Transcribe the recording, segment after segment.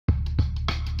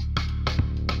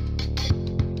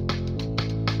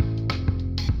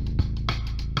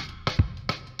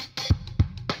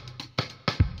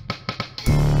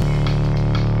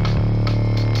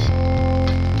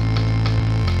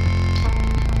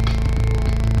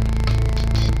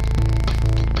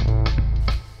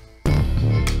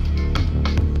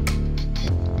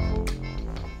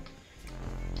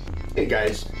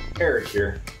Eric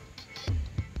here.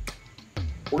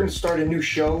 We're going to start a new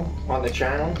show on the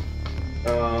channel.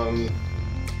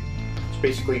 It's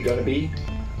basically going to be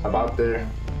about the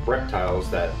reptiles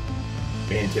that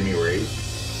me and Timmy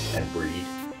raise and breed.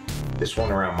 This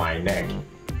one around my neck,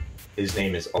 his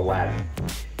name is Aladdin.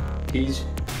 He's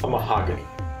a mahogany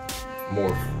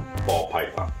morph ball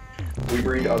python. We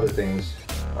breed other things.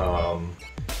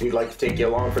 We'd like to take you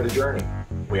along for the journey.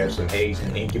 We have some eggs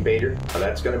in the incubator.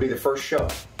 That's going to be the first show.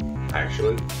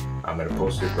 Actually, I'm going to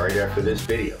post it right after this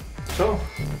video. So,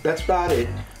 that's about it.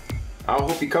 I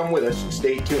hope you come with us and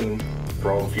stay tuned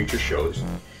for all the future shows.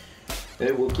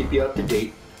 And we'll keep you up to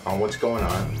date on what's going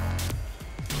on.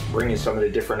 Bring you some of the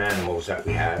different animals that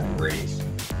we have raised.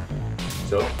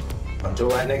 So, until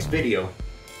that next video,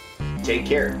 take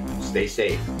care, stay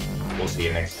safe. We'll see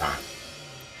you next time.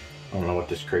 I don't know what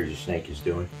this crazy snake is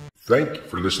doing. Thank you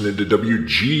for listening to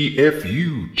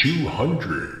WGFU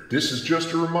 200. This is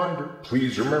just a reminder.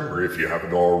 Please remember, if you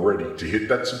haven't already, to hit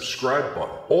that subscribe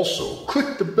button. Also,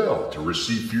 click the bell to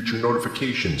receive future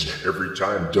notifications every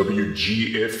time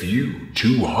WGFU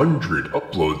 200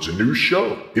 uploads a new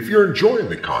show. If you're enjoying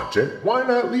the content, why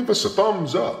not leave us a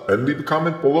thumbs up and leave a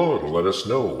comment below to let us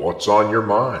know what's on your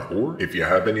mind, or if you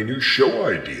have any new show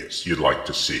ideas you'd like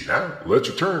to see. Now, let's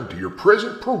return to your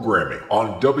present programming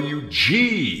on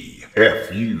WGFU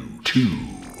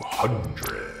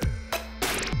 200.